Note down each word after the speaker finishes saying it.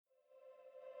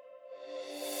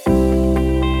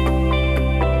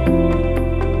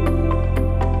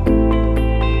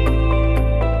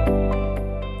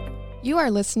are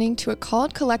listening to a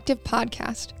Called Collective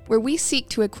podcast, where we seek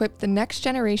to equip the next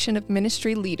generation of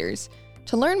ministry leaders.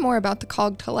 To learn more about the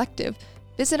Called Collective,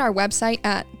 visit our website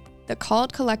at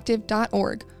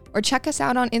thecalledcollective.org or check us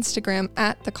out on Instagram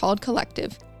at The Called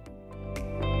Collective.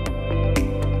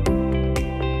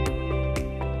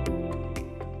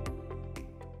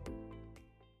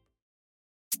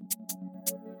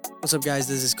 What's up, guys?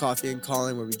 This is Coffee and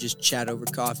Calling, where we just chat over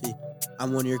coffee.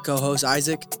 I'm one of your co-hosts,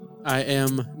 Isaac. I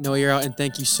am Noah Year Out, and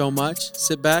thank you so much.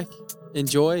 Sit back,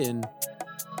 enjoy, and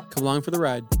come along for the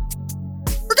ride.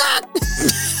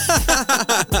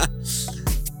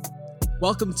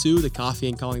 Welcome to the Coffee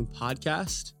and Calling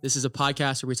podcast. This is a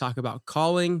podcast where we talk about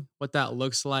calling, what that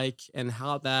looks like, and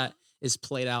how that is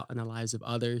played out in the lives of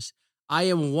others. I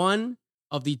am one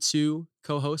of the two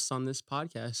co-hosts on this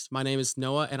podcast. My name is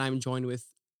Noah, and I'm joined with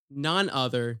none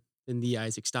other than the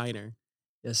Isaac Steiner.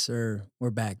 Yes, sir. We're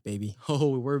back, baby.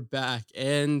 Oh, we're back.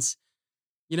 And,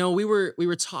 you know, we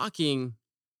were talking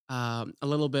a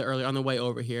little bit earlier on the way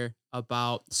over here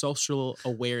about social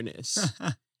awareness.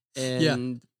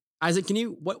 And Isaac,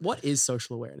 what is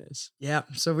social awareness? Yeah.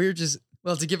 So we were just,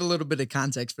 to give a little bit of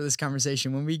context for this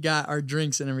conversation, when we got our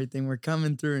drinks and everything, we're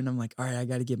coming through and I'm like, all right, I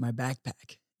got to get my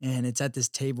backpack. And it's at this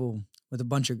table with a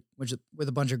bunch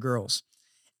of girls.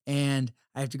 And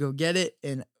I have to go get it.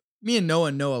 And me and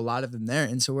Noah know a lot of them there.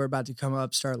 And so we're about to come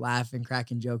up, start laughing,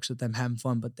 cracking jokes with them, having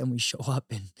fun. But then we show up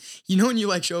and when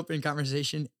you show up in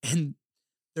conversation and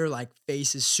their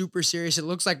face is super serious. It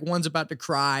looks like one's about to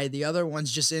cry. The other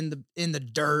one's just in the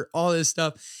dirt, all this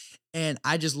stuff. And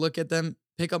I just look at them,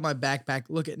 pick up my backpack,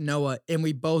 look at Noah, and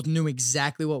we both knew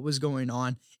exactly what was going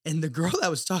on. And the girl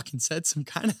that was talking said some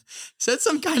kind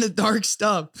of dark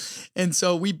stuff. And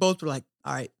so we both were like,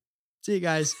 all right, see you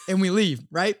guys. And we leave,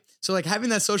 right? So having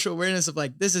that social awareness of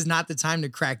this is not the time to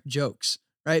crack jokes,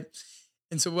 right?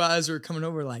 And so as we were coming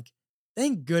over,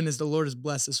 thank goodness the Lord has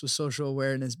blessed us with social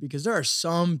awareness, because there are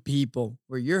some people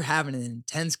where you're having an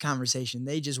intense conversation.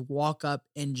 They just walk up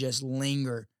and just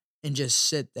linger and just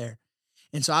sit there.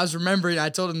 And so I was remembering, I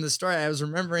told him the story. I was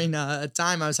remembering a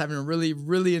time I was having a really,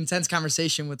 really intense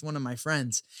conversation with one of my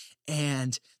friends.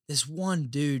 And this one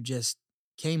dude just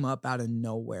came up out of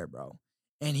nowhere, bro.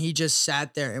 And he just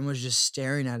sat there and was just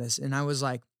staring at us. And I was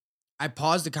like, I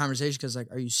paused the conversation because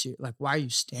are you serious? Why are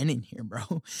you standing here,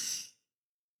 bro?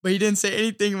 But he didn't say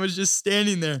anything and was just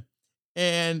standing there.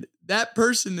 And that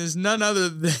person is none other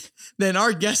than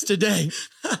our guest today,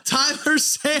 Tyler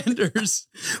Sanders,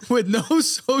 with no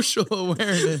social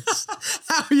awareness.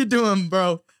 How are you doing,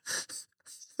 bro?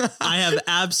 I have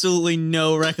absolutely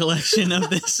no recollection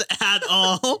of this at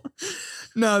all.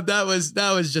 No, that was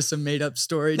just a made up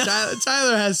story.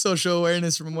 Tyler has social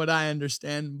awareness from what I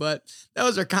understand, but that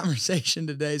was our conversation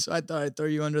today. So I thought I'd throw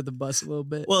you under the bus a little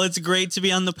bit. Well, it's great to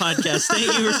be on the podcast. Thank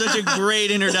you for such a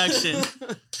great introduction.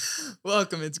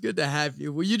 Welcome. It's good to have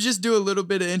you. Will you just do a little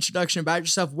bit of introduction about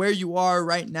yourself, where you are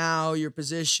right now, your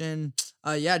position?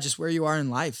 Just where you are in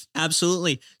life.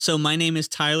 Absolutely. So my name is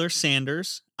Tyler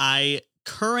Sanders. I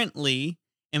currently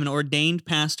am an ordained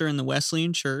pastor in the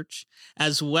Wesleyan Church,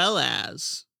 as well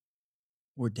as...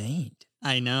 Ordained?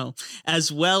 I know.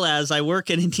 As well as I work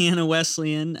at Indiana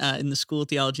Wesleyan in the School of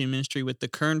Theology and Ministry with the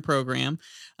Kern program,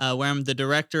 where I'm the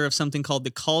director of something called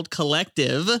the Called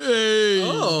Collective. Hey.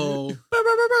 Oh.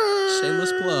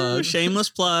 Shameless plug. Shameless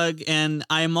plug. And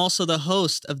I am also the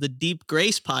host of the Deep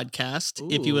Grace podcast. Ooh.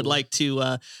 If you would like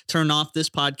to turn off this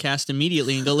podcast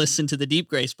immediately and go listen to the Deep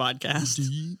Grace podcast.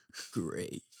 Deep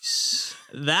Grace.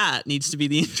 That needs to be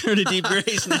the intro to Deep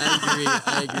Grace now.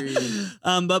 I agree.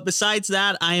 But besides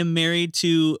that, I am married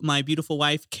to my beautiful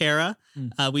wife, Kara.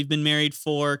 We've been married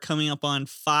for coming up on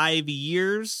 5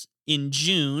 years in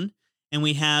June. And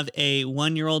we have a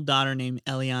 1-year-old daughter named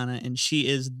Eliana, and she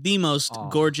is the most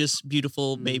gorgeous,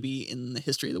 beautiful baby in the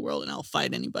history of the world. And I'll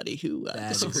fight anybody who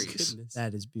disagrees.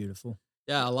 That is beautiful.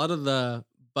 Yeah, a lot of the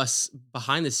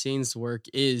behind the scenes work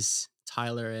is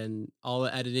Tyler, and all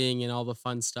the editing and all the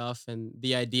fun stuff and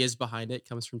the ideas behind it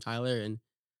comes from Tyler. And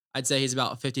I'd say he's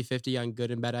about 50-50 on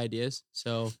good and bad ideas.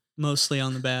 So mostly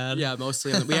on the bad. Yeah,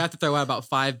 mostly. We have to throw out about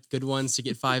 5 good ones to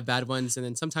get 5 bad ones. And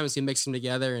then sometimes we mix them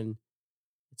together, and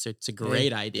it's a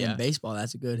great idea. In baseball,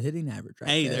 that's a good hitting average, right?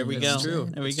 Hey, there we go. True.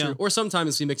 There we go. True. Or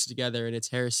sometimes we mix it together and it's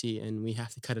heresy and we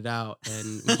have to cut it out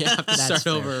and we have to start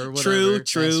fair. over or whatever.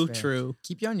 True.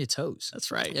 Keep you on your toes. That's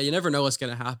right. Yeah, you never know what's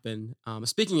going to happen.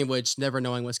 Speaking of which, never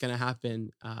knowing what's going to happen,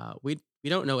 we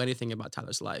don't know anything about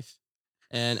Tyler's life,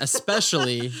 and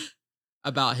especially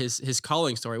about his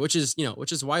calling story, which is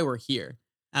why we're here.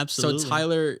 Absolutely. So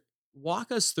Tyler,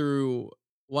 walk us through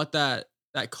what that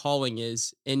calling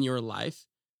is in your life.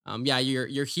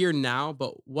 You're here now,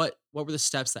 but what what were the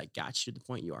steps that got you to the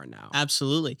point you are now?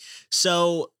 Absolutely.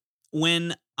 So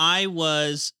when I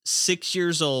was 6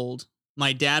 years old,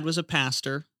 my dad was a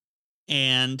pastor,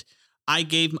 and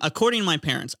according to my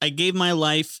parents, I gave my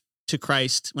life to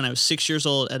Christ when I was 6 years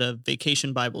old at a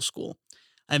vacation Bible school.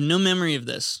 I have no memory of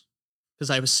this because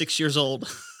I was 6 years old.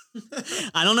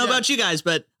 I don't know about you guys,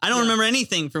 but I don't remember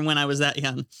anything from when I was that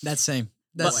young. That's same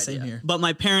here. But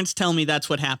my parents tell me that's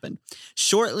what happened.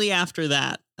 Shortly after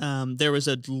that, there was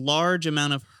a large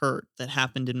amount of hurt that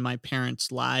happened in my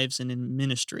parents' lives and in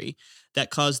ministry that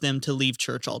caused them to leave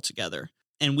church altogether.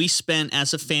 And we spent,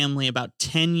 as a family, about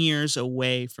 10 years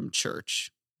away from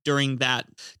church during that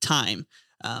time.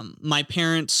 My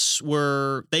parents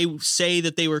they say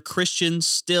that they were Christians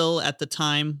still at the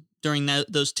time during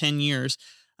those 10 years,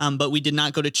 but we did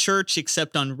not go to church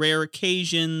except on rare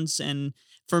occasions. And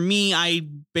for me, I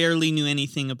barely knew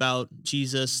anything about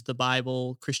Jesus, the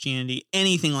Bible, Christianity,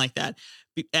 anything like that.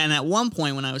 And at one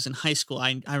point when I was in high school,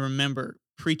 I remember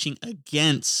preaching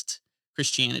against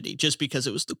Christianity just because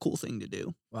it was the cool thing to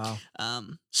do. Wow.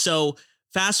 So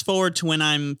fast forward to when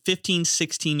I'm 15,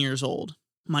 16 years old.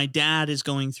 My dad is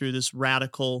going through this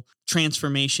radical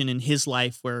transformation in his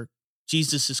life where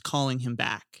Jesus is calling him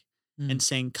back and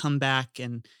saying, come back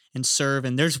and serve.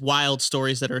 And there's wild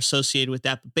stories that are associated with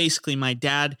that. But basically, my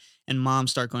dad and mom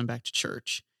start going back to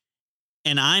church.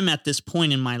 And I'm at this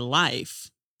point in my life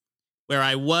where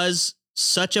I was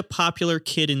such a popular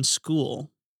kid in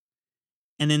school.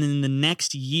 And then in the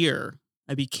next year,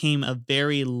 I became a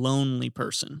very lonely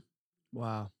person.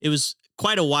 Wow. It was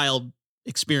quite a wild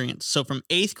experience. So from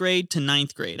 8th grade to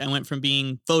 9th grade, I went from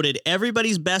being voted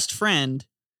everybody's best friend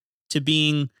to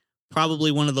being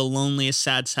probably one of the loneliest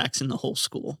sad sacks in the whole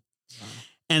school. Wow.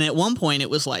 And at one point it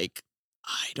was like,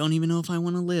 I don't even know if I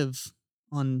want to live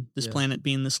on this planet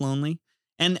being this lonely.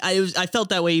 And I felt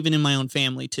that way even in my own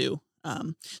family too.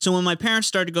 So when my parents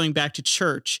started going back to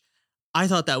church, I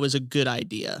thought that was a good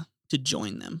idea to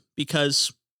join them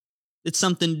because it's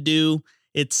something to do.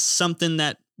 It's something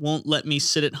that won't let me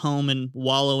sit at home and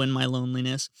wallow in my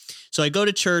loneliness. So I go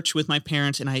to church with my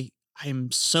parents, and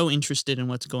I'm so interested in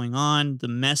what's going on, the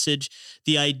message.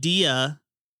 The idea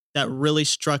that really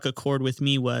struck a chord with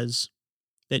me was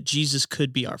that Jesus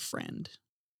could be our friend.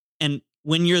 And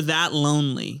when you're that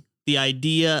lonely, the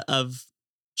idea of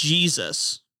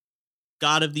Jesus,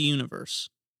 God of the universe,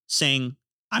 saying,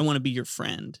 I want to be your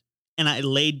friend, and I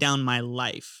laid down my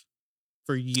life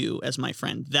for you as my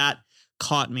friend, that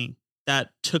caught me.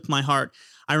 That took my heart.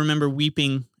 I remember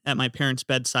weeping at my parents'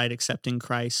 bedside accepting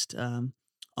Christ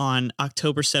on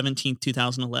October 17th,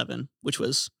 2011, which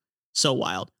was so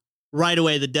wild. Right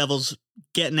away, the devil's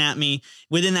getting at me.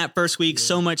 Within that first week,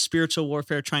 so much spiritual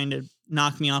warfare trying to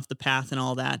knock me off the path and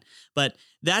all that. But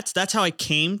that's how I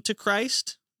came to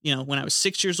Christ, when I was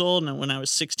 6 years old and when I was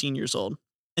 16 years old.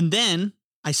 And then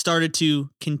I started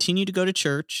to continue to go to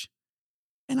church,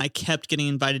 and I kept getting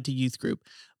invited to youth group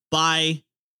by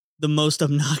the most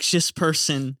obnoxious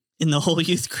person in the whole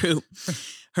youth group.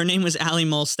 Her name was Allie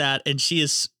Molstadt, and she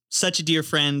is such a dear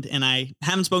friend, and I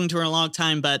haven't spoken to her in a long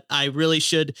time, but I really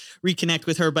should reconnect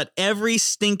with her. But every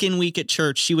stinking week at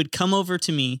church, she would come over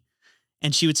to me,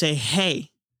 and she would say,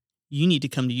 hey, you need to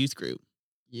come to youth group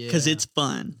because it's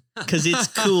fun, because it's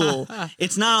cool.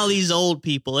 It's not all these old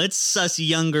people. It's us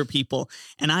younger people.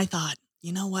 And I thought,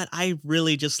 you know what? I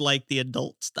really just like the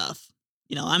adult stuff.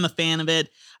 I'm a fan of it.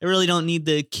 I really don't need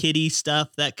the kiddie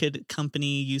stuff that could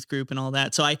accompany youth group and all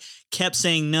that. So I kept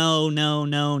saying no.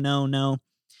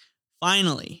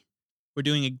 Finally,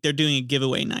 they're doing a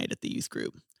giveaway night at the youth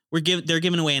group. They're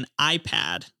giving away an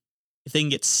iPad if they can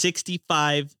get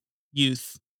 65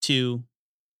 youth to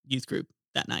youth group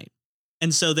that night.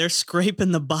 And so they're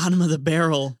scraping the bottom of the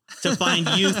barrel to find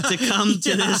youth to come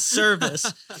to this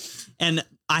service. And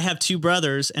I have two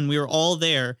brothers, and we were all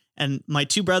there. And my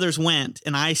two brothers went,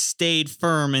 and I stayed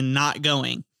firm in not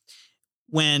going.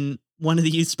 When one of the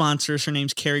youth sponsors, her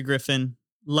name's Carrie Griffin,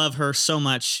 love her so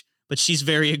much, but she's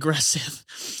very aggressive.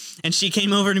 And she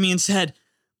came over to me and said,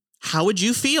 how would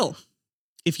you feel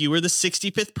if you were the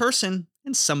 65th person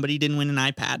and somebody didn't win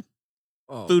an iPad?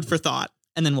 Oh. Food for thought.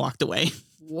 And then walked away.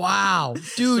 Wow,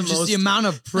 dude, just the amount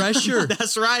of pressure.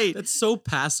 That's right. That's so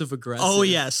passive aggressive. Oh,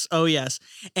 yes.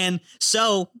 And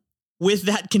so with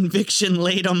that conviction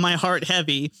laid on my heart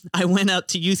heavy, I went up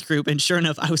to youth group, and sure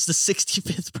enough, I was the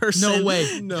 65th person. No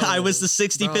way. No. I was the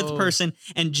 65th person,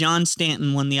 and John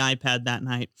Stanton won the iPad that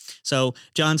night. So,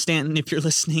 John Stanton, if you're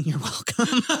listening, you're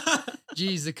welcome.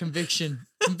 Geez, the conviction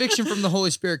from the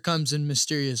Holy Spirit comes in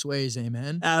mysterious ways.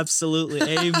 Amen. Absolutely.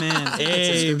 Amen.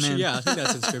 Amen. Yeah, I think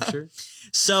that's in scripture.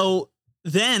 So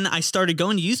then I started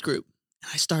going to youth group,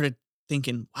 and I started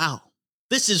thinking, wow,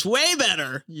 this is way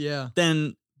better Yeah.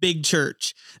 than big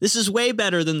church. This is way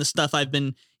better than the stuff I've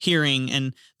been hearing.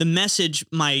 And the message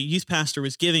my youth pastor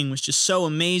was giving was just so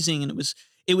amazing. And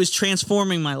it was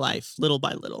transforming my life little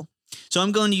by little. So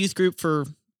I'm going to youth group for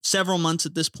several months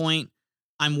at this point.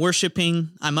 I'm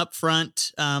worshiping. I'm up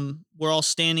front. We're all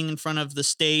standing in front of the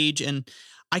stage, and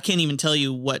I can't even tell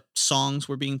you what songs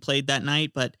were being played that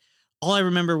night, but all I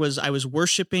remember was I was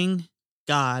worshiping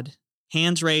God,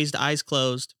 hands raised, eyes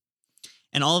closed,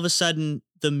 and all of a sudden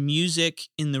the music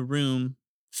in the room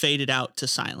faded out to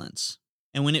silence.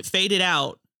 And when it faded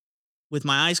out, with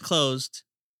my eyes closed,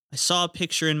 I saw a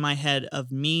picture in my head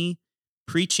of me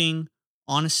preaching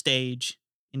on a stage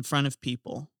in front of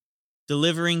people,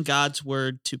 delivering God's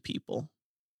word to people.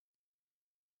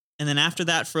 And then after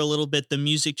that, for a little bit, the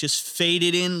music just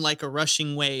faded in like a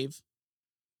rushing wave.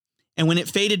 And when it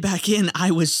faded back in,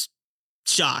 I was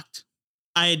shocked.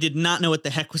 I did not know what the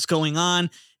heck was going on.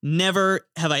 Never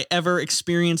have I ever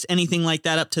experienced anything like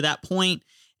that up to that point.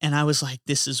 And I was like,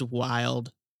 this is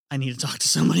wild. I need to talk to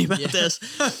somebody about this.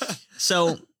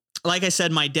 So, like I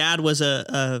said, my dad was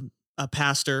a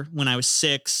pastor when I was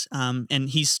 6, and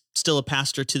he's still a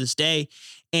pastor to this day.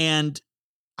 And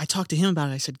I talked to him about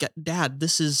it. I said, Dad,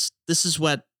 this is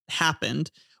what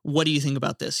happened. What do you think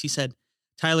about this? He said,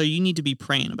 Tyler, you need to be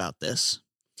praying about this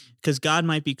because God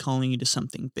might be calling you to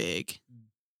something big.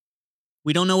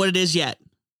 We don't know what it is yet,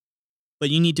 but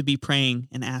you need to be praying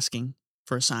and asking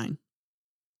for a sign.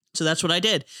 So that's what I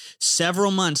did.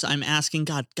 Several months, I'm asking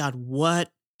God,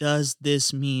 what does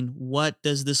this mean? What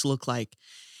does this look like?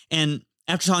 And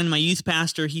after talking to my youth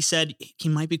pastor, he said, he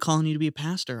might be calling you to be a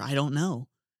pastor. I don't know.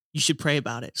 You should pray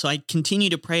about it. So I continue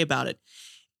to pray about it.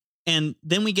 And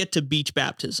then we get to beach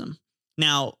baptism.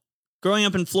 Now, growing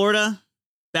up in Florida,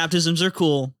 baptisms are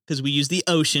cool because we use the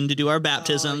ocean to do our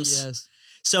baptisms. Oh, yes.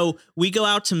 So we go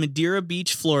out to Madeira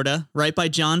Beach, Florida, right by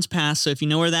Johns Pass. So if you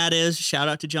know where that is, shout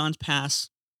out to Johns Pass.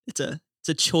 It's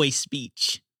a choice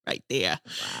beach right there.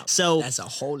 Wow. So That's a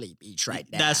holy beach right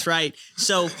there. that's right.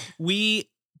 So we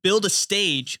build a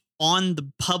stage on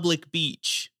the public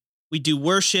beach. We do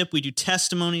worship, we do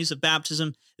testimonies of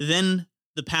baptism. Then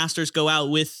the pastors go out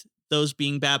with those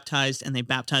being baptized and they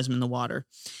baptize them in the water.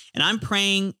 And I'm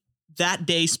praying that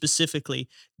day specifically,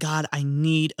 God, I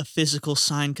need a physical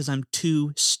sign because I'm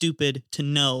too stupid to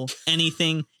know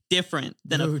anything different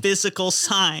than a physical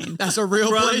sign. That's a real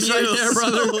from place right you. there,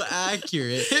 brother. So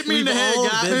accurate. Hit me in the We've head, all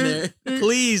God. been there.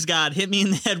 Please, God, hit me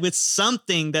in the head with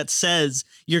something that says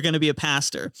you're going to be a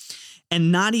pastor.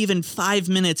 And not even 5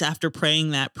 minutes after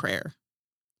praying that prayer,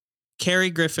 Carrie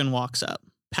Griffin walks up.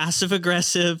 Passive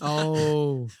aggressive,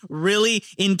 Oh. really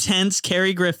intense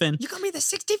Carrie Griffin. You got me the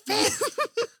 65th.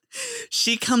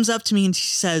 She comes up to me and she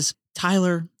says,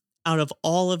 Tyler, out of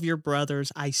all of your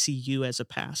brothers, I see you as a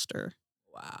pastor.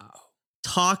 Wow.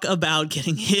 Talk about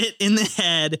getting hit in the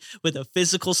head with a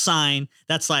physical sign.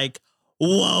 That's like,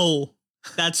 whoa,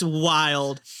 that's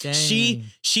wild. Dang.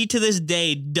 She to this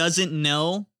day doesn't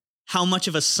know how much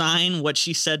of a sign what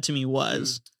she said to me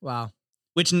was, Wow.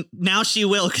 which now she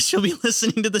will because she'll be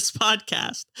listening to this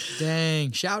podcast.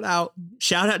 Dang. Shout out.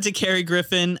 Shout out to Carrie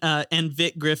Griffin and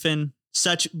Vic Griffin.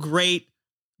 Such great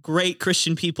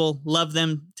Christian people. Love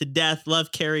them to death.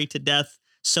 Love Carrie to death.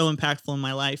 So impactful in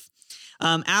my life.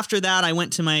 After that, I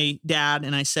went to my dad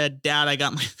and I said, Dad, I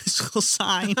got my physical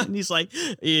sign. And he's like,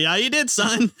 yeah, you did,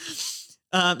 son.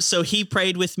 So he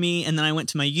prayed with me. And then I went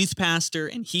to my youth pastor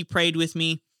and he prayed with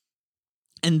me.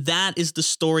 And that is the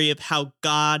story of how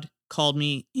God called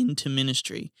me into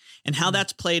ministry and how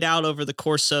that's played out over the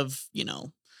course of,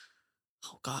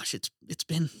 oh gosh, it's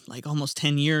been like almost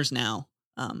 10 years now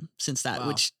since that, Wow.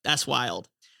 which that's wild.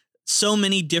 So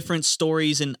many different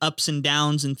stories and ups and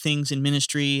downs and things in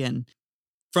ministry. And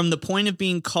from the point of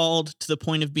being called to the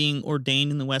point of being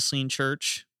ordained in the Wesleyan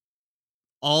Church,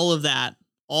 all of that,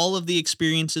 all of the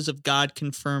experiences of God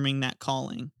confirming that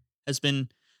calling has been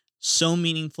so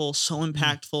meaningful, so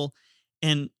impactful.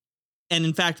 And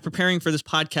in fact, preparing for this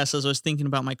podcast, as I was thinking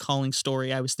about my calling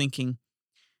story, I was thinking,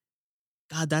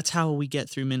 God, that's how we get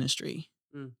through ministry.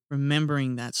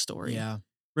 Remembering that story. Yeah.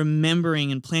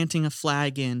 Remembering and planting a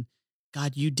flag in,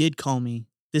 God, you did call me.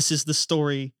 This is the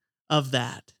story of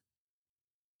that.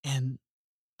 And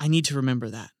I need to remember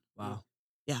that. Wow.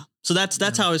 Yeah. So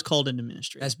that's how I was called into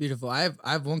ministry. That's beautiful. I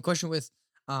have one question with,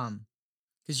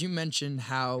 because you mentioned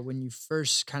how when you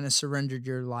first kind of surrendered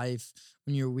your life,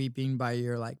 when you were weeping by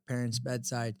your parents'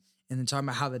 bedside, and then talking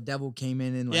about how the devil came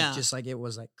in and just it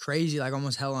was crazy, like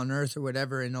almost hell on earth or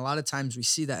whatever. And a lot of times we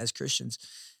see that as Christians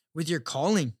with your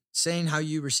calling, saying how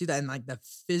you receive that and the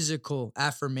physical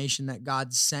affirmation that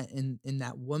God sent in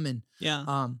that woman.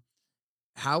 Yeah.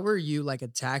 how were you like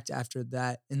attacked after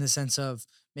that, in the sense of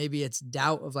maybe it's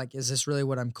doubt of like, is this really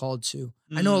what I'm called to?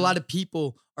 I know a lot of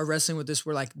people are wrestling with this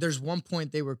where like there's one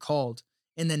point they were called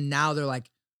and then now they're like,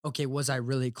 okay, was I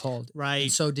really called? Right.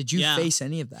 And so did you face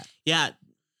any of that? Yeah.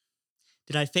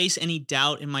 Did I face any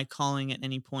doubt in my calling at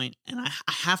any point? And I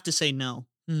have to say no.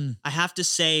 I have to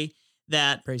say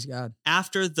that Praise God.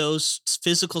 after those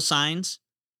physical signs,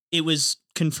 it was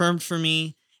confirmed for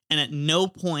me. And at no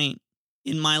point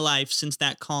in my life since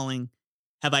that calling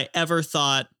have I ever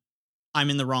thought I'm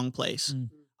in the wrong place.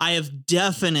 I have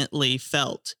definitely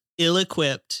felt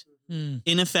ill-equipped,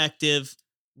 ineffective,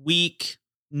 weak,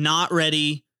 not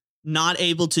ready, not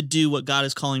able to do what God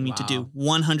is calling me to do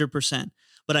 100%.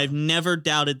 But I've never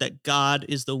doubted that God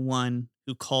is the one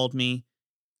who called me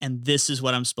and this is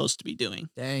what I'm supposed to be doing.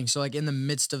 Dang. So like in the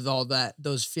midst of all that,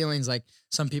 those feelings, like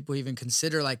some people even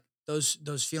consider like those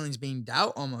feelings being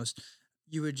doubt almost.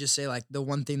 You would just say like the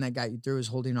one thing that got you through is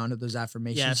holding on to those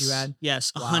affirmations you had.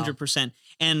 Yes, Wow. 100%.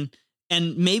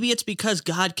 And maybe it's because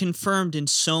God confirmed in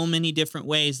so many different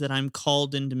ways that I'm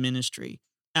called into ministry.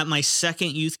 At my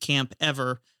second youth camp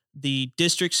ever, the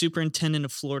district superintendent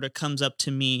of Florida comes up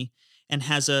to me and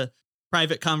has a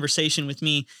private conversation with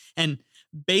me and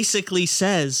basically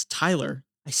says, Tyler,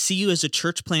 I see you as a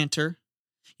church planter.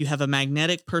 You have a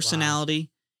magnetic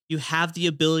personality. You have the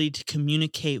ability to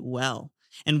communicate well.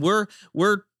 And we're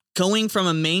going from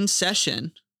a main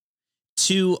session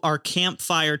to our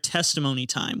campfire testimony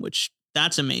time, which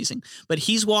that's amazing. But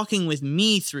he's walking with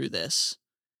me through this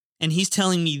and he's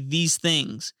telling me these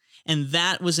things. And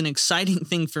that was an exciting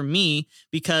thing for me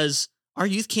because our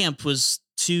youth camp was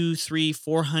 200, 300,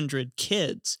 400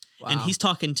 kids. And he's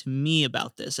talking to me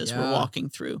about this as we're walking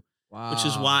through, which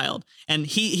is wild. And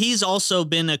he's also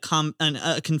been a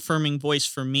confirming voice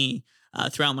for me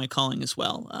throughout my calling as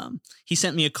well. He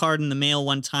sent me a card in the mail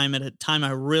one time at a time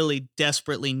I really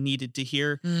desperately needed to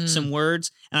hear some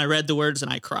words. And I read the words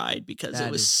and I cried because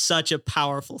it was such a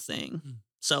powerful thing.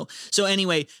 So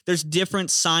anyway, there's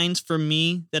different signs for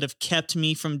me that have kept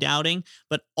me from doubting,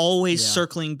 but always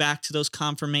circling back to those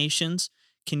confirmations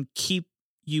can keep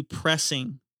you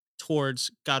pressing towards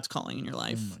God's calling in your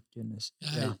life. Oh my goodness.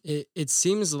 It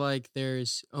seems like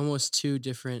there's almost two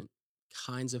different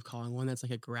kinds of calling. One that's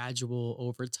like a gradual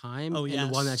over time,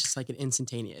 and one that's just like an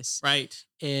instantaneous. Right.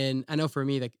 And I know for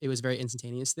me, like it was a very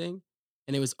instantaneous thing.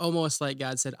 And it was almost like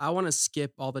God said, I want to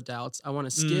skip all the doubts. I want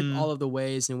to skip all of the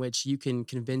ways in which you can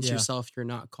convince yourself you're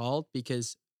not called.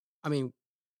 Because, I mean,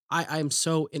 I am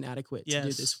so inadequate to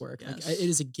do this work. Like, it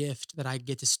is a gift that I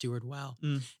get to steward well.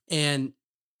 And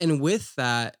with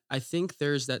that, I think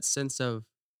there's that sense of,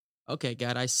 okay,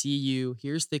 God, I see you.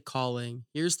 Here's the calling.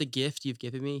 Here's the gift you've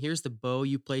given me. Here's the bow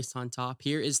you placed on top.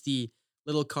 Here is the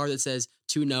little card that says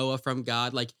to Noah from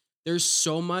God. Like, there's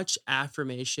so much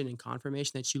affirmation and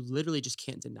confirmation that you literally just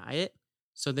can't deny it.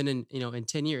 So then in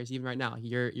 10 years, even right now,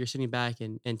 you're sitting back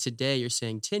and today you're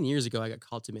saying 10 years ago, I got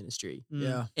called to ministry.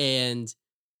 Yeah. And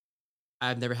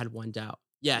I've never had one doubt.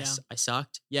 Yes, I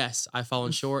sucked. Yes, I've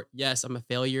fallen short. Yes, I'm a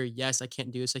failure. Yes, I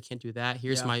can't do this. I can't do that.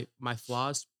 Here's my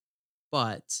flaws.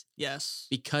 But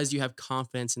because you have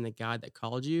confidence in the God that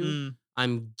called you,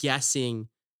 I'm guessing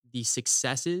the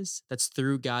successes that's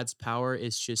through God's power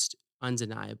is just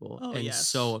undeniable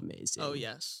so amazing. Oh,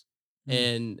 yes.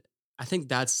 And I think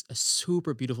that's a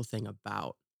super beautiful thing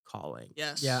about calling.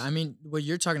 Yes. Yeah. I mean, what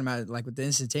you're talking about, like with the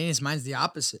instantaneous, mine's the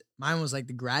opposite. Mine was like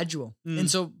the gradual.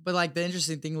 And so, but like the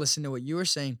interesting thing, listen to what you were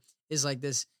saying is like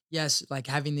this, yes, like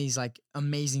having these like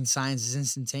amazing signs is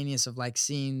instantaneous of like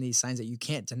seeing these signs that you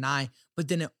can't deny, but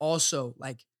then it also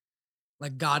like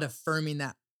God affirming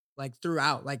that like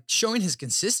throughout, like showing his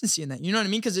consistency in that, you know what I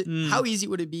mean? Cause how easy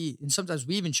would it be? And sometimes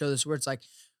we even show this where it's like,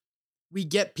 we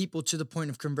get people to the point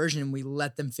of conversion and we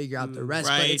let them figure out the rest.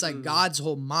 But it's like God's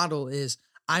whole model is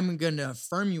I'm going to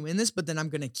affirm you in this, but then I'm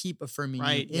going to keep affirming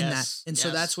you in that. And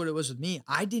so that's what it was with me.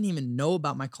 I didn't even know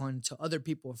about my calling until other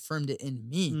people affirmed it in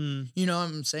me. You know what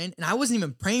I'm saying? And I wasn't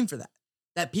even praying for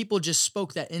that people just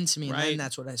spoke that into me. And then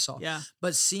that's what I saw. Yeah.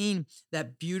 But seeing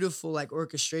that beautiful like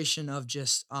orchestration of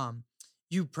just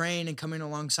you praying and coming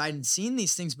alongside and seeing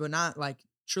these things, but not like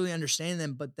truly understanding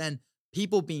them, but then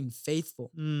people being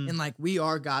faithful and like we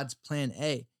are God's plan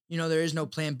A. You know, there is no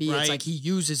plan B. It's like he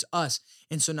uses us.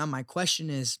 And so now my question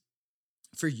is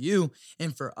for you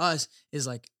and for us is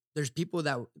like, there's people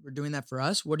that were doing that for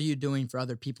us. What are you doing for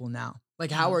other people now?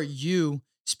 Like, how are you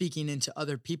speaking into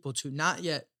other people to not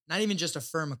even just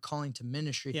affirm a calling to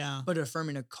ministry, but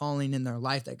affirming a calling in their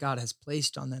life that God has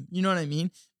placed on them? You know what I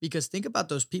mean? Because think about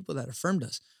those people that affirmed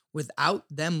us. Without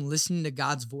them listening to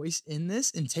God's voice in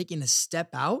this and taking a step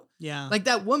out, like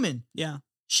that woman,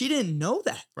 She didn't know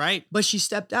that, Right. but she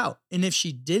stepped out. And if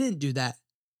she didn't do that,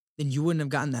 then you wouldn't have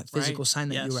gotten that physical Right. sign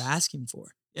that you were Yes. asking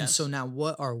for. And so Yes. now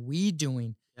what are we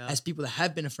doing Yeah. as people that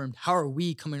have been affirmed? How are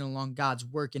we coming along God's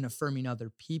work and affirming other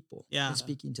people Yeah. and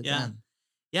speaking to Yeah. them?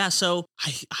 Yeah, so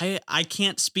I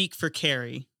can't speak for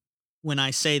Carrie when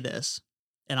I say this,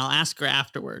 and I'll ask her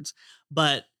afterwards,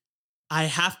 but I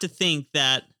have to think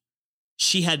that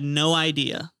she had no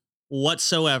idea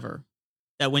whatsoever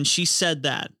that when she said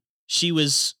that, she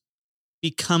was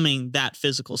becoming that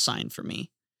physical sign for me.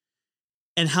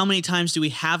 And how many times do we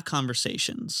have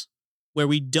conversations where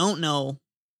we don't know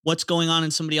what's going on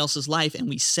in somebody else's life and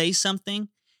we say something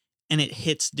and it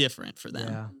hits different for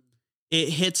them? Yeah. It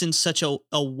hits in such a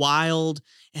wild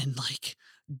and like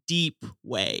deep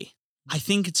way. I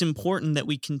think it's important that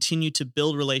we continue to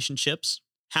build relationships,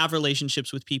 have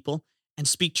relationships with people, and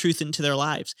speak truth into their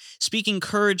lives. Speak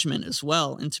encouragement as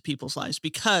well into people's lives,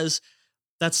 because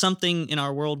that's something in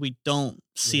our world we don't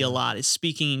see a lot, is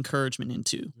speaking encouragement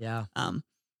into. Yeah.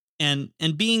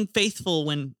 And being faithful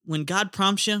when God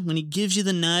prompts you, when he gives you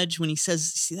the nudge, when he says,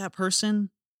 see that person,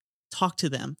 talk to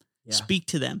them. Yeah. Speak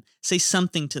to them, say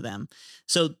something to them.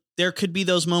 So there could be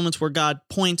those moments where God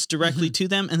points directly to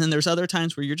them. And then there's other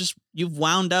times where you've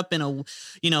wound up in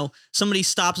somebody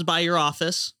stops by your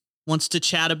office, wants to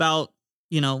chat about,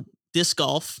 disc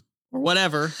golf or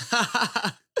whatever.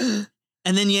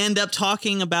 And then you end up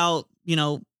talking about,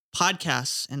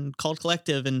 podcasts and Called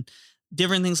Collective and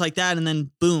different things like that. And then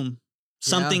boom,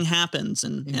 something happens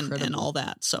and Incredible. all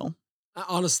that. So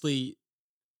Honestly,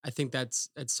 I think that's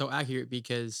so accurate,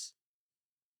 because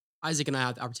Isaac and I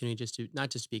have the opportunity not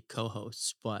just be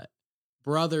co-hosts, but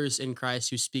brothers in Christ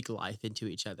who speak life into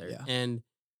each other. Yeah. And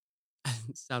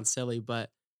it sounds silly, but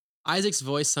Isaac's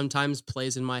voice sometimes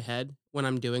plays in my head when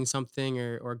I'm doing something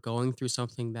or going through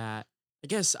something that I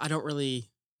guess I don't really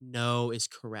know is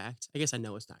correct. I guess I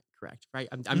know it's not correct, right?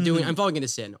 I'm falling into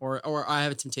sin or I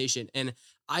have a temptation. And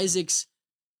Isaac's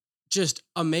just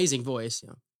amazing voice,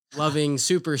 loving,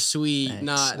 super sweet, Thanks.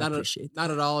 not I appreciate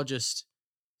at all just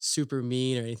super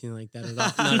mean or anything like that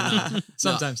at all. No.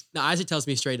 Sometimes. No, Isaac tells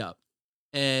me straight up,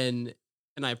 and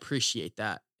I appreciate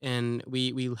that. And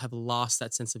we have lost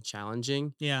that sense of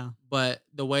challenging. yeah. But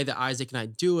the way that Isaac and I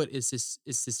do it is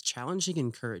this challenging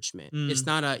encouragement. It's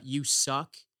not a you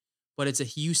suck, but it's a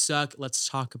you suck. Let's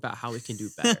talk about how we can do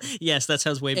better. Yes, that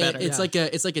sounds way And better. it's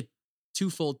like a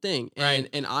twofold thing. Right.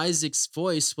 And Isaac's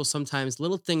voice will sometimes,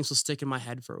 little things will stick in my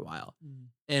head for a while.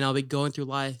 And I'll be going through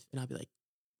life and I'll be like,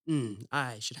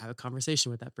 I should have a conversation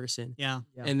with that person. Yeah.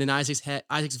 Yeah. And then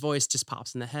Isaac's voice just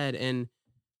pops in the head. And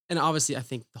obviously I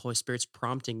think the Holy Spirit's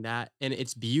prompting that, and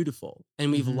it's beautiful.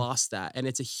 And we've lost that. And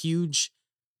it's a huge,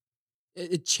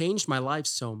 it changed my life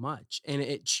so much. And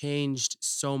it changed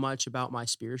so much about my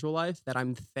spiritual life that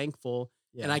I'm thankful.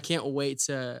 Yeah. And I can't wait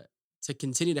to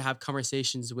continue to have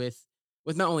conversations with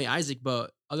not only Isaac,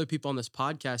 but other people on this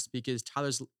podcast, because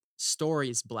Tyler's story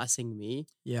is blessing me.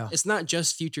 Yeah. It's not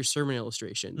just future sermon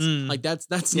illustrations. Mm. Like that's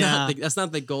Yeah. that's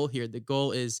not the goal here. The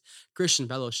goal is Christian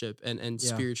fellowship and Yeah.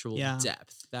 spiritual Yeah.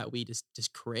 depth that we just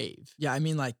crave. Yeah, I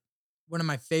mean, like, one of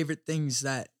my favorite things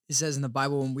that it says in the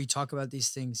Bible when we talk about these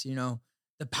things,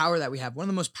 the power that we have. One of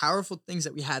the most powerful things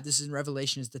that we have, this is in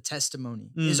Revelation, is the testimony,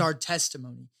 is our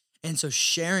testimony. And so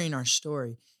sharing our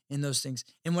story in those things.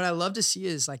 And what I love to see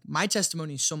is, like, my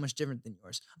testimony is so much different than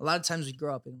yours. A lot of times we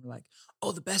grow up and we're like,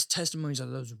 oh, the best testimonies are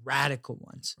those radical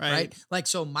ones, right? Like,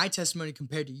 so my testimony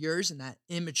compared to yours and that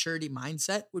immaturity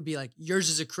mindset would be like, yours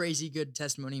is a crazy good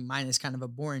testimony. Mine is kind of a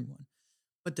boring one.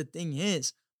 But the thing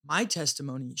is, my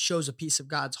testimony shows a piece of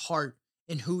God's heart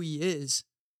and who he is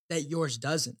that yours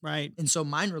doesn't. Right. And so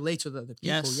mine relates with other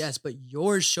people, yes, but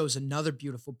yours shows another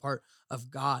beautiful part of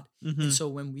God. Mhm. And so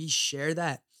when we share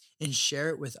that and share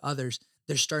it with others,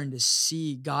 they're starting to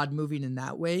see God moving in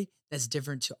that way that's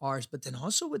different to ours. But then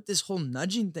also with this whole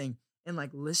nudging thing and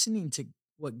like listening to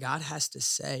what God has to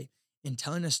say and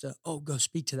telling us to, go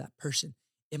speak to that person.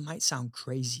 It might sound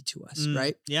crazy to us,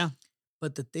 right? Yeah.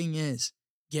 But the thing is,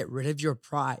 get rid of your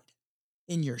pride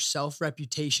in your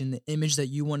self-reputation, the image that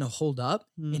you want to hold up,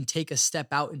 and take a step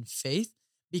out in faith.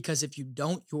 Because if you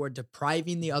don't, you are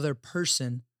depriving the other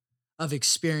person of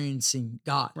experiencing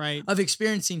God, Right. of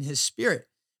experiencing his spirit.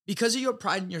 Because of your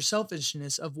pride and your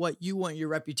selfishness of what you want your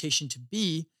reputation to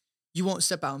be, you won't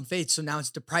step out in faith. So now it's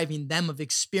depriving them of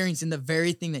experiencing the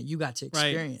very thing that you got to Right.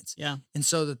 experience. Yeah. And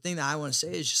so the thing that I want to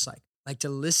say is just like to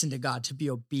listen to God, to be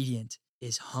obedient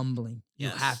is humbling. You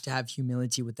Yes. have to have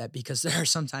humility with that, because there are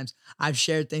sometimes I've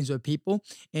shared things with people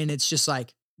and it's just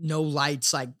like no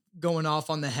lights like going off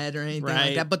on the head or anything like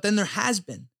Right. that. But then there has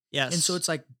been. Yes. And so it's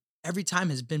like every time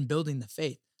has been building the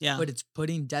faith. Yeah. but it's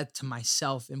putting death to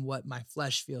myself and what my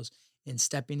flesh feels and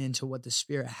stepping into what the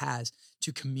Spirit has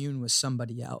to commune with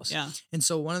somebody else. Yeah. And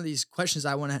so one of these questions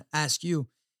I want to ask you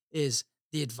is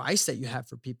the advice that you have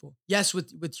for people. Yes,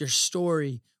 with your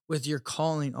story, with your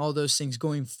calling, all those things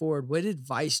going forward, what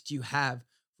advice do you have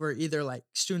for either like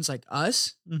students like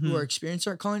us who are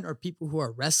experiencing our calling or people who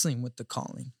are wrestling with the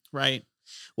calling? Right.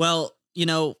 Well,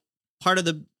 part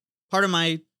of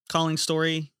my calling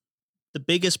story, the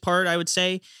biggest part, I would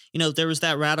say, there was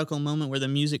that radical moment where the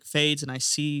music fades and I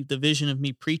see the vision of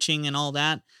me preaching and all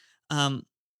that.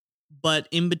 But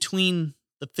in between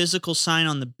the physical sign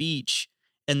on the beach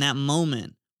and that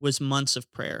moment was months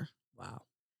of prayer. Wow.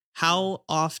 How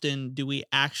often do we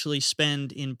actually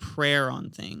spend in prayer on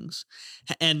things?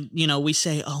 And, we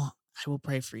say, oh, I will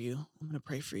pray for you. I'm going to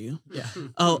pray for you. Yeah.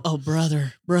 Oh,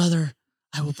 brother,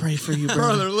 I will pray for you,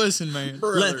 brother. Listen, man.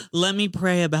 Let me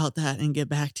pray about that and get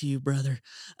back to you, brother.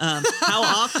 How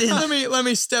often? let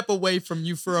me step away from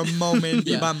you for a moment and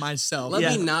be by myself.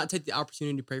 Let me not take the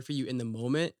opportunity to pray for you in the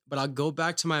moment, but I'll go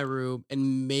back to my room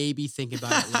and maybe think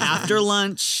about it later. After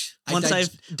lunch. Once I've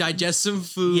digest some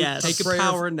food, Yes. take a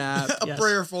power nap. A Yes.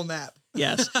 prayerful nap.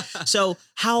 Yes. So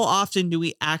how often do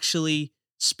we actually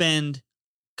spend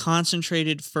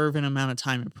concentrated, fervent amount of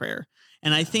time in prayer?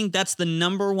 And I think that's the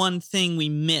number one thing we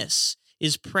miss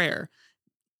is prayer.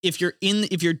 If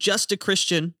you're just a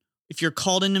Christian, if you're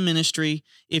called into ministry,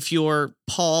 if you're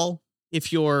Paul,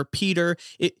 if you're Peter,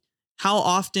 how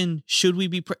often should we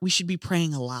be? We should be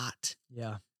praying a lot.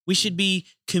 Yeah. We should be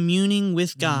communing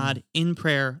with God in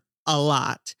prayer a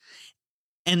lot.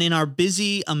 And in our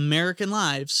busy American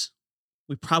lives,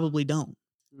 we probably don't.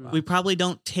 Wow. We probably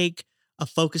don't take a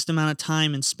focused amount of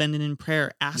time and spend it in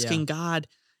prayer, asking God,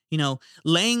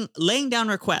 laying down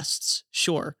requests,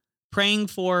 sure. Praying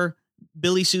for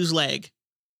Billy Sue's leg,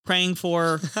 praying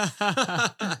for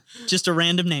just a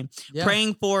random name,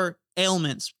 praying for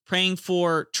ailments, praying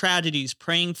for tragedies,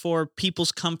 praying for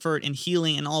people's comfort and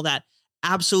healing and all that.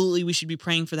 Absolutely, we should be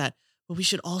praying for that. But we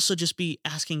should also just be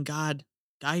asking God,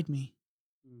 guide me,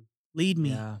 lead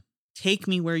me, take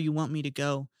me where you want me to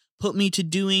go, put me to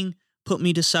doing, put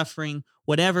me to suffering,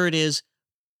 whatever it is,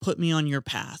 put me on your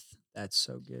path. That's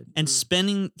so good. And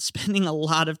spending a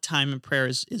lot of time in prayer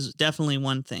is definitely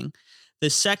one thing. The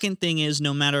second thing is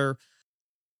no matter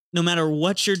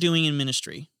what you're doing in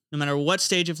ministry, no matter what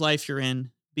stage of life you're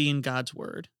in, be in God's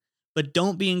word. But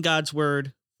don't be in God's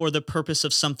word for the purpose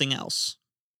of something else.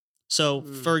 So,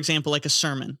 for example, like a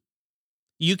sermon.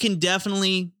 You can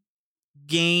definitely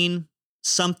gain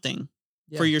something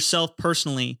for yourself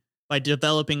personally by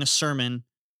developing a sermon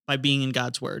by being in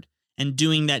God's word and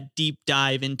doing that deep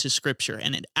dive into scripture.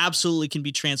 And it absolutely can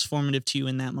be transformative to you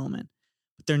in that moment.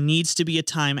 But there needs to be a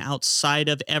time outside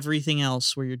of everything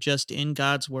else where you're just in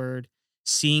God's word,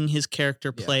 seeing his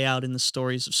character play out in the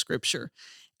stories of scripture.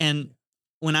 And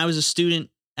when I was a student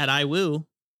at IWU,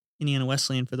 Indiana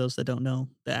Wesleyan, for those that don't know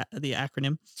the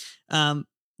acronym,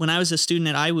 when I was a student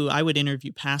at IWU, I would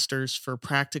interview pastors for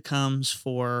practicums,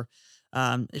 for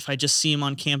if I just see them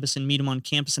on campus and meet them on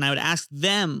campus, and I would ask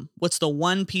them, what's the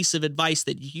one piece of advice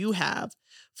that you have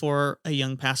for a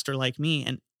young pastor like me?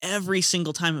 And every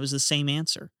single time it was the same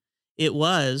answer. It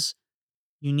was,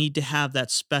 you need to have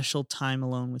that special time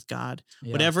alone with God.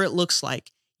 Yeah. Whatever it looks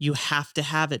like, you have to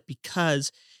have it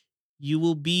because you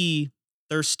will be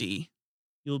thirsty.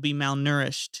 You will be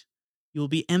malnourished. You will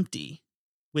be empty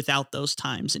without those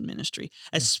times in ministry,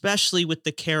 especially with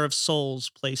the care of souls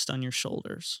placed on your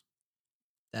shoulders.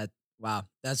 Wow,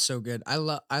 that's so good. I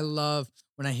love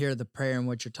when I hear the prayer and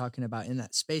what you're talking about in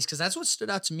that space, because that's what stood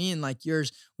out to me. And like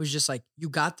yours was just like, you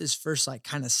got this first like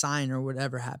kind of sign or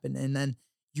whatever happened, and then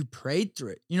you prayed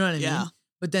through it. You know what I mean?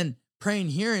 But then praying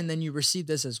here and then you receive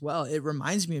this as well. It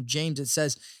reminds me of James. It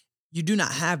says, you do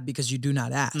not have because you do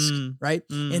not ask, right?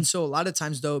 And so a lot of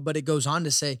times though, but it goes on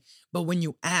to say, but when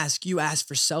you ask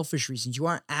for selfish reasons. You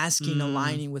aren't asking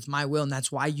aligning with my will, and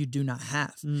that's why you do not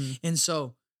have. And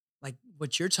so like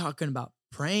what you're talking about,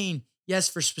 praying, yes,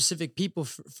 for specific people,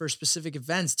 for specific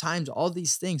events, times, all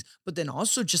these things, but then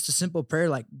also just a simple prayer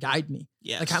like, guide me.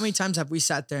 Yes. Like how many times have we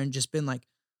sat there and just been like,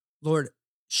 Lord,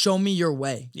 show me your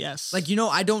way. Yes. Like,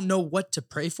 I don't know what to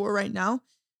pray for right now,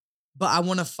 but I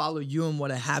want to follow you and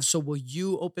what I have. So will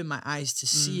you open my eyes to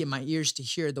see and my ears to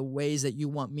hear the ways that you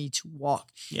want me to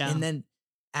walk? Yeah. And then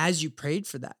as you prayed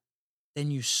for that,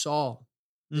 then you saw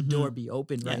the door be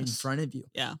opened right in front of you.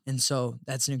 Yeah. And so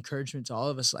that's an encouragement to all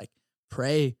of us. Like,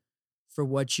 pray for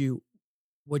what you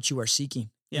are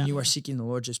seeking. Yeah. When you are seeking the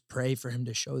Lord, just pray for him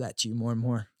to show that to you more and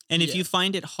more. And if you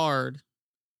find it hard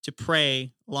to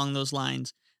pray along those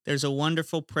lines, there's a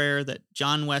wonderful prayer that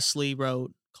John Wesley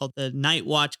wrote called the Night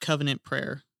Watch Covenant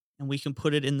Prayer. and we can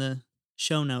put it in the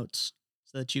show notes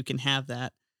so that you can have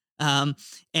that.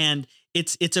 And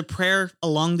it's a prayer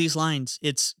along these lines.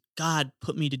 It's, God,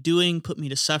 put me to doing, put me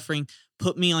to suffering,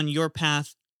 put me on your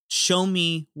path, show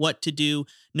me what to do,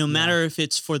 no matter if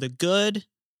it's for the good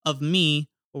of me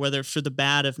or whether it's for the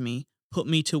bad of me, put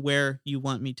me to where you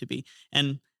want me to be.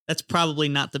 And that's probably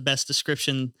not the best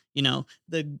description,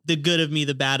 the good of me,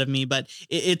 the bad of me, but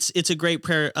it's a great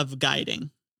prayer of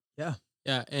guiding.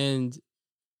 Yeah. And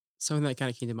something that kind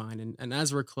of came to mind. And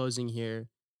as we're closing here,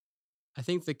 I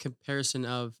think the comparison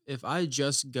of if I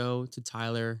just go to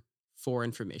Tyler for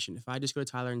information, if I just go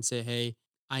to Tyler and say, hey,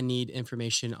 I need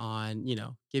information on,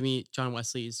 give me John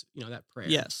Wesley's, that prayer.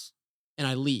 Yes. And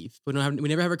I leave, but we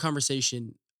never have a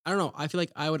conversation. I don't know. I feel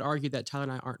like I would argue that Tyler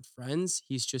and I aren't friends.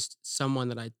 He's just someone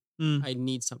that I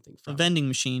need something from. A vending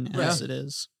machine, as it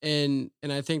is. And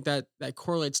I think that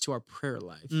correlates to our prayer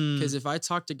life. Because if I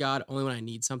talk to God only when I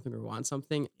need something or want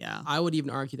something, I would even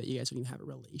argue that you guys wouldn't even have a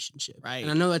relationship. Right.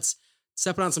 And I know that's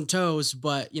stepping on some toes,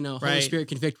 but Holy Spirit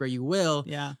convict where you will.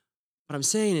 Yeah. What I'm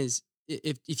saying is,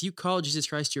 if you call Jesus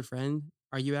Christ your friend,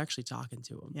 are you actually talking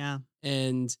to him? Yeah.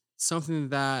 And something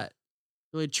that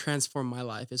really transformed my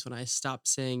life is when I stopped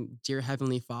saying, Dear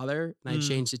Heavenly Father, and I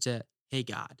changed it to, Hey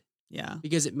God. Yeah.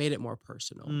 Because it made it more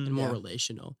personal and more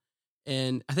relational.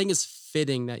 And I think it's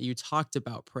fitting that you talked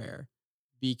about prayer,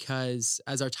 because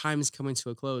as our time is coming to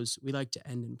a close, we like to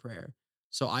end in prayer.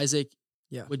 So Isaac,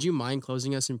 would you mind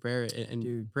closing us in prayer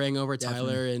and praying over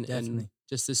Tyler and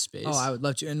just this space? Oh, I would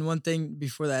love to. And one thing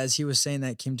before that, as he was saying,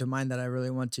 that came to mind that I really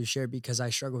want to share, because I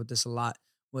struggle with this a lot,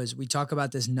 was we talk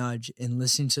about this nudge and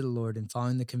listening to the Lord and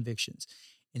following the convictions.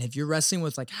 And if you're wrestling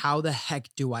with like, how the heck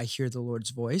do I hear the Lord's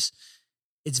voice?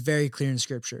 It's very clear in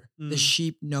scripture. The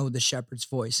sheep know the shepherd's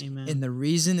voice. Amen. And the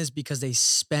reason is because they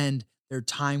spend their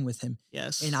time with him.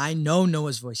 Yes. And I know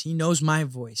Noah's voice. He knows my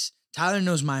voice. Tyler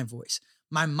knows my voice.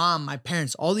 My mom, my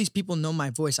parents, all these people know my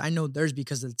voice. I know theirs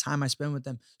because of the time I spend with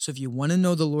them. So if you want to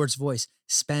know the Lord's voice,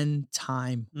 spend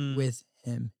time with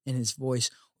him, and his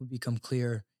voice will become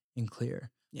clearer and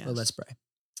clearer. Yes. So let's pray.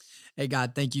 Hey,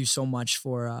 God, thank you so much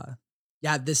for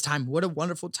this time. What a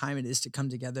wonderful time it is to come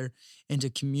together and to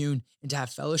commune and to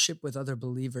have fellowship with other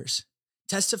believers,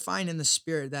 testifying in the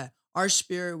Spirit that our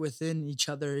spirit within each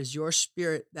other is your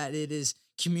spirit, that it is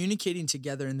communicating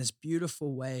together in this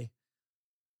beautiful way.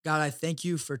 God, I thank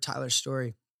you for Tyler's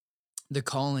story, the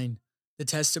calling, the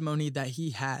testimony that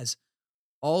he has.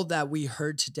 All that we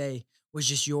heard today was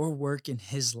just your work in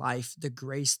his life, the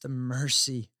grace, the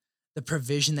mercy, the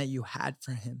provision that you had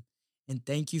for him. And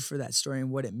thank you for that story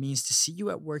and what it means to see you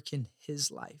at work in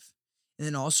his life. And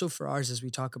then also for ours as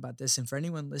we talk about this, and for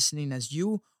anyone listening, as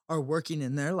you are working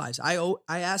in their lives, I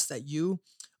ask that you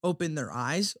open their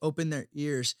eyes, open their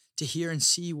ears to hear and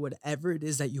see whatever it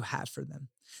is that you have for them,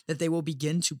 that they will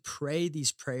begin to pray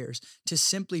these prayers, to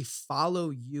simply follow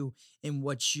you in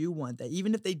what you want, that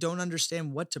even if they don't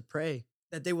understand what to pray,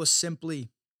 that they will simply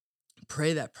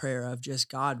pray that prayer of just,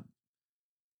 God,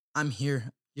 I'm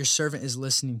here. Your servant is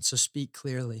listening, so speak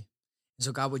clearly. And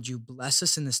so God, would you bless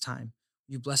us in this time?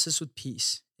 You bless us with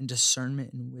peace and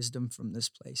discernment and wisdom from this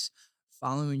place,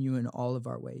 following you in all of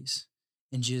our ways.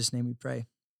 In Jesus' name we pray.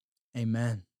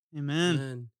 Amen.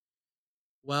 Amen.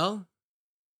 Well,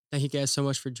 thank you guys so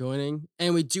much for joining.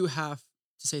 And we do have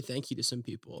to say thank you to some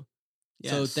people.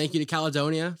 Yes. So thank you to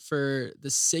Caledonia for the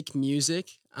sick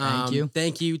music. Thank you.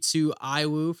 Thank you to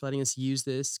IWU for letting us use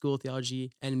this, School of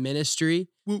Theology and Ministry.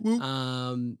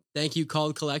 Thank you,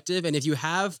 Called Collective. And if you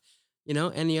have,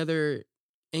 any other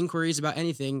inquiries about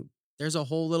anything, there's a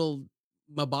whole little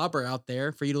mabobber out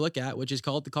there for you to look at, which is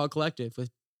called the Called Collective with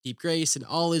Deep Grace and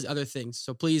all these other things.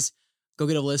 So please go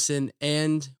get a listen.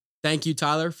 And thank you,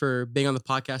 Tyler, for being on the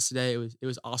podcast today. It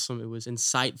was awesome. It was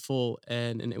insightful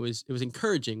and it was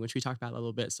encouraging, which we talked about a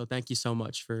little bit. So thank you so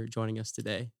much for joining us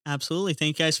today. Absolutely.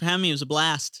 Thank you guys for having me. It was a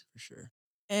blast. For sure.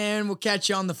 And we'll catch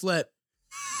you on the flip.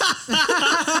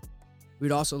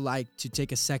 We'd also like to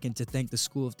take a second to thank the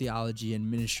School of Theology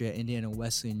and Ministry at Indiana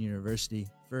Wesleyan University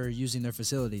for using their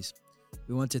facilities.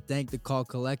 We want to thank the Call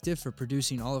Collective for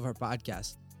producing all of our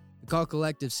podcasts. The Call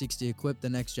Collective seeks to equip the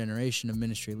next generation of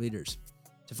ministry leaders.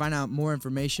 To find out more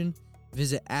information,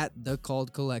 visit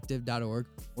thecalledcollective.org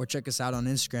or check us out on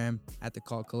Instagram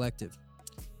 @thecalledcollective.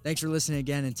 Thanks for listening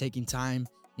again and taking time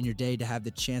in your day to have the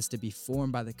chance to be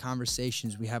formed by the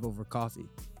conversations we have over coffee.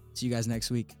 See you guys next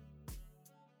week.